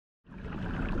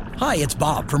Hi, it's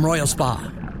Bob from Royal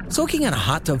Spa. Soaking in a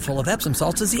hot tub full of Epsom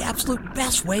salts is the absolute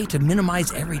best way to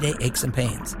minimize everyday aches and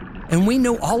pains. And we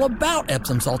know all about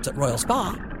Epsom salts at Royal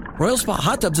Spa. Royal Spa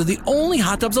hot tubs are the only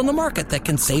hot tubs on the market that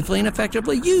can safely and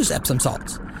effectively use Epsom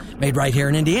salts. Made right here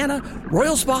in Indiana,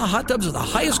 Royal Spa hot tubs are the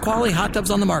highest quality hot tubs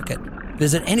on the market.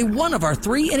 Visit any one of our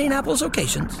 3 Indianapolis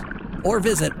locations or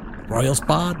visit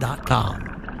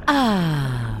royalspa.com.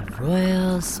 Ah,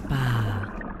 Royal Spa.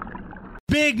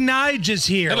 Big Nige is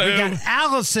here. Hello. We got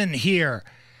Allison here.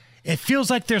 It feels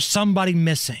like there's somebody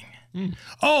missing.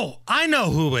 Oh, I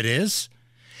know who it is.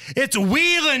 It's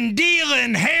wheelin',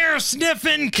 dealin', hair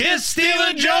sniffing, kiss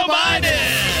stealing Joe Biden.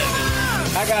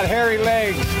 I got hairy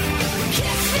legs.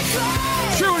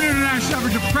 True international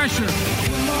average of pressure.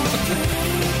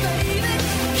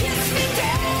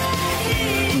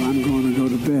 I'm going to go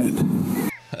to bed.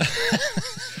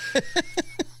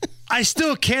 I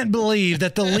still can't believe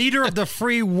that the leader of the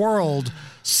free world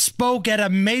spoke at a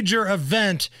major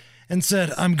event and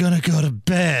said, I'm going to go to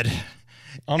bed.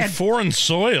 On foreign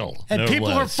soil. And no people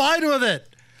less. are fine with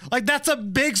it. Like, that's a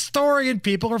big story, and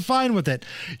people are fine with it.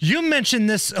 You mentioned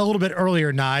this a little bit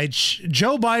earlier, Nige.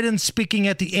 Joe Biden speaking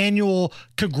at the annual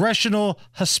Congressional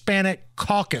Hispanic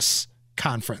Caucus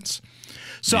Conference.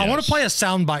 So I want to play a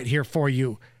soundbite here for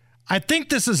you. I think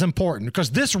this is important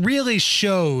because this really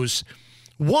shows,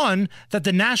 one, that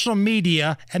the national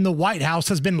media and the White House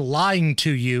has been lying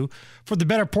to you for the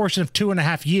better portion of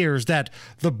 2.5 years that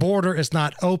the border is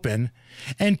not open.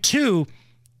 And two,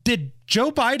 did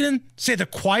Joe Biden say the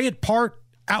quiet part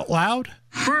out loud?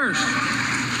 First,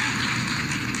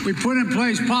 we put in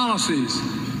place policies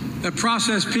that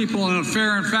process people in a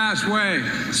fair and fast way.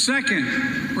 Second,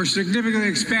 we're significantly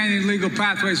expanding legal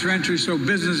pathways for entry so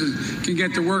businesses can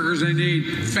get the workers they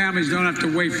need. Families don't have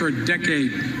to wait for a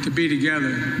decade to be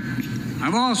together.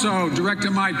 I've also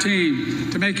directed my team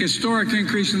to make a historic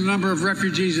increase in the number of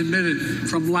refugees admitted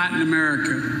from Latin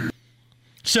America.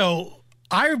 So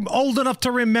I'm old enough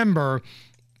to remember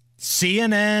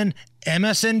CNN,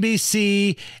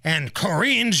 MSNBC, and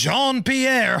Karine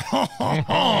Jean-Pierre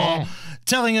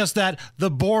telling us that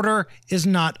the border is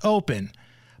not open.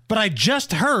 But I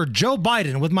just heard Joe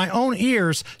Biden with my own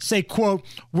ears say, quote,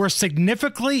 we're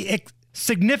significantly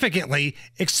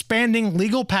expanding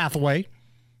legal pathway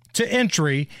to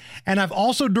entry, and I've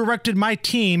also directed my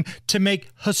team to make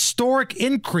historic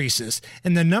increases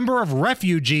in the number of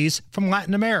refugees from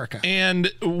Latin America. And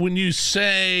when you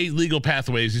say legal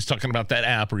pathways, he's talking about that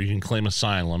app where you can claim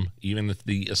asylum, even if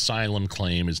the asylum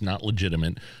claim is not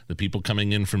legitimate. The people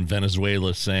coming in from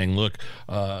Venezuela saying, look,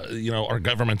 our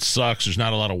government sucks. There's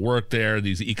not a lot of work there.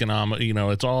 These economic,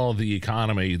 it's all the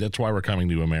economy. That's why we're coming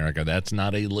to America. That's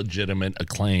not a legitimate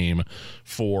claim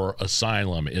for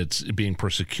asylum. It's being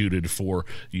persecuted for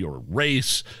your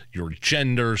race, your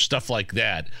gender, stuff like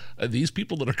that. These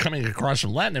people that are coming across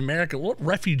from Latin America, what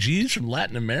refugees from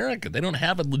Latin America? They don't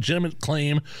have a legitimate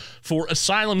claim for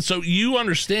asylum. So you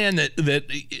understand that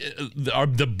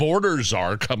the border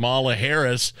czar, Kamala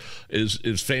Harris,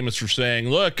 is famous for saying,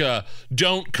 look,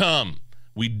 don't come.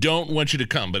 We don't want you to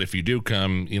come, but if you do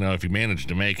come, if you manage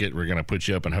to make it, we're going to put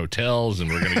you up in hotels, and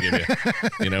we're going to give you,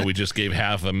 we just gave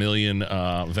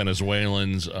 500,000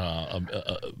 Venezuelans,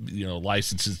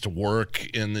 licenses to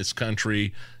work in this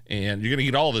country, and you're going to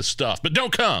get all this stuff, but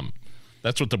don't come.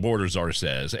 That's what the border czar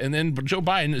says. And then Joe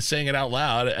Biden is saying it out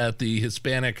loud at the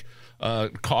Hispanic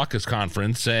Caucus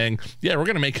Conference, saying, yeah, we're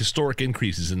going to make historic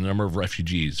increases in the number of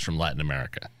refugees from Latin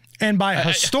America. And by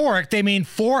historic, they mean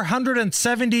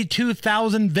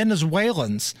 472,000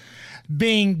 Venezuelans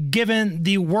being given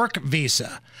the work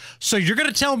visa. So you're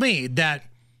going to tell me that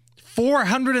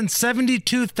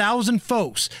 472,000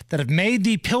 folks that have made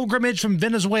the pilgrimage from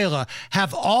Venezuela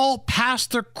have all passed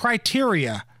their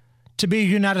criteria to be a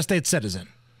United States citizen.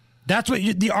 That's what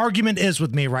the argument is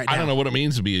with me right now. I don't know what it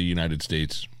means to be a United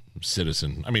States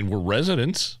citizen. I mean, we're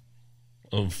residents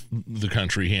of the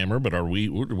country, Hammer, but are we?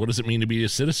 What does it mean to be a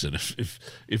citizen?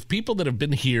 If people that have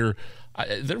been here,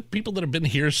 there are people that have been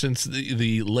here since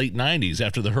the late 90s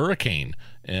after the hurricane,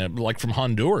 like from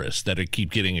Honduras, that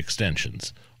keep getting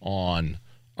extensions on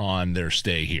their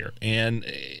stay here, and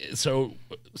so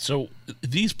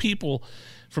these people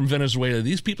from Venezuela,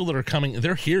 these people that are coming,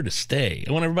 they're here to stay.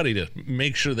 I want everybody to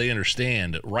make sure they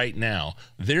understand right now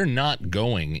they're not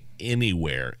going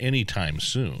anywhere anytime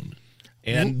soon.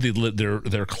 And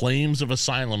their claims of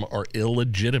asylum are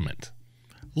illegitimate.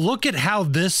 Look at how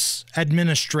this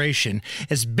administration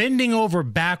is bending over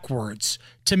backwards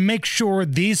to make sure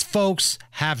these folks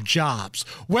have jobs.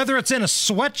 Whether it's in a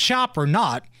sweatshop or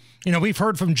not, You know, we've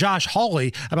heard from Josh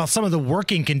Hawley about some of the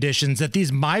working conditions that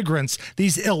these migrants,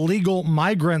 these illegal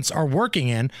migrants are working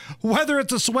in, whether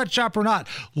it's a sweatshop or not.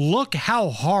 Look how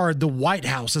hard the White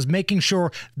House is making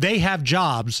sure they have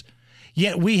jobs,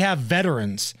 yet we have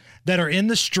veterans that are in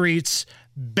the streets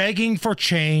begging for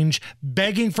change,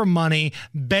 begging for money,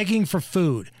 begging for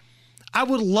food. I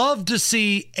would love to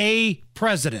see a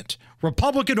president,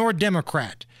 Republican or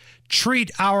Democrat, treat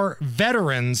our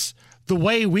veterans the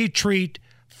way we treat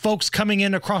folks coming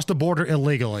in across the border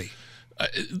illegally.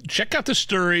 Check out the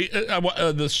story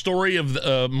of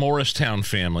the Morristown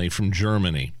family from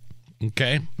Germany.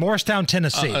 Okay, Morristown,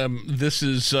 Tennessee. This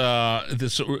is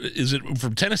it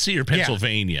from Tennessee or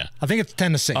Pennsylvania? Yeah, I think it's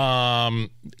Tennessee. A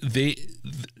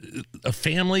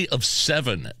family of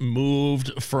 7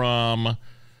 moved from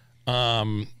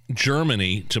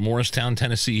Germany to Morristown,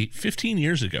 Tennessee 15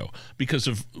 years ago because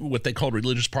of what they called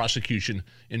religious prosecution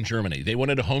in Germany. They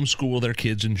wanted to homeschool their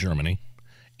kids in Germany,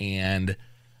 and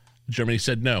Germany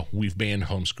said, no, we've banned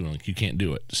homeschooling. You can't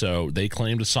do it. So they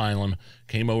claimed asylum,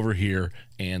 came over here,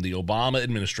 and the Obama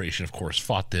administration, of course,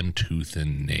 fought them tooth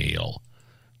and nail.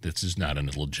 This is not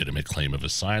a legitimate claim of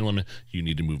asylum. You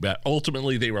need to move back.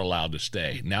 Ultimately, they were allowed to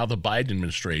stay. Now the Biden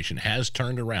administration has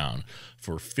turned around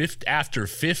after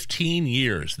 15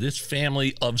 years. This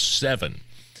family of 7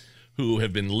 who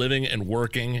have been living and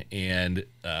working and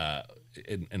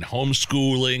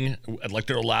homeschooling like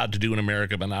they're allowed to do in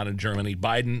America, but not in Germany.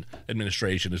 Biden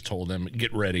administration has told them,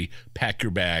 get ready, pack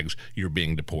your bags, you're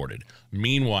being deported.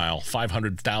 Meanwhile,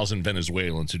 500,000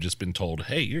 Venezuelans have just been told,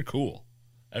 hey, you're cool.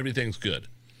 Everything's good.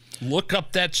 Look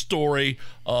up that story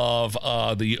of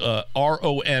the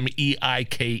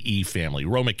Romeike family,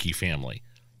 Romeike family.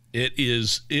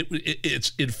 It's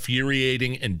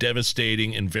infuriating and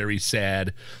devastating and very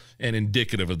sad and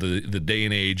indicative of the day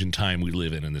and age and time we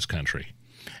live in this country.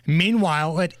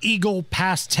 Meanwhile, at Eagle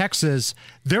Pass, Texas,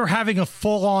 they're having a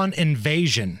full-on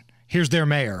invasion. Here's their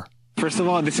mayor. First of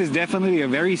all, this is definitely a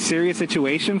very serious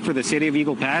situation for the city of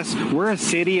Eagle Pass. We're a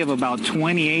city of about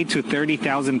 28 to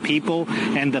 30,000 people,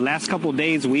 and the last couple of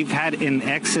days we've had in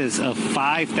excess of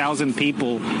 5,000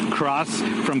 people cross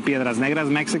from Piedras Negras,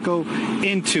 Mexico,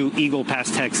 into Eagle Pass,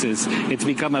 Texas. It's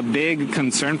become a big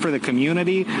concern for the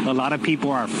community. A lot of people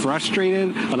are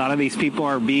frustrated. A lot of these people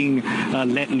are being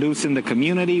let loose in the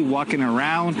community, walking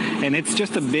around, and it's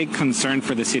just a big concern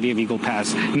for the city of Eagle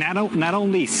Pass. Not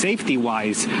only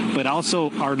safety-wise, but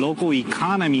also our local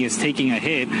economy is taking a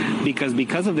hit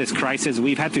because of this crisis.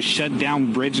 We've had to shut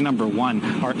down bridge number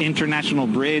 1, our international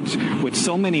bridge, with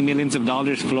so many millions of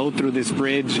dollars flow through this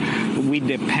bridge. We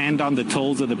depend on the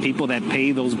tolls of the people that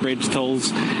pay those bridge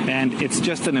tolls, and it's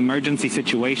just an emergency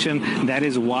situation. That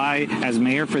is why, as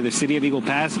mayor for the city of Eagle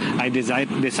Pass, I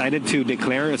decided to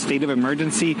declare a state of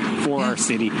emergency for our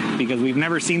city, because we've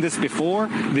never seen this before.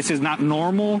 This is not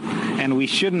normal, and we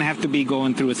shouldn't have to be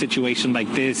going through a situation like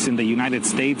this in the United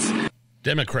States.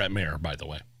 Democrat mayor, by the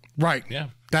way. Right. Yeah.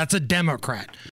 That's a Democrat.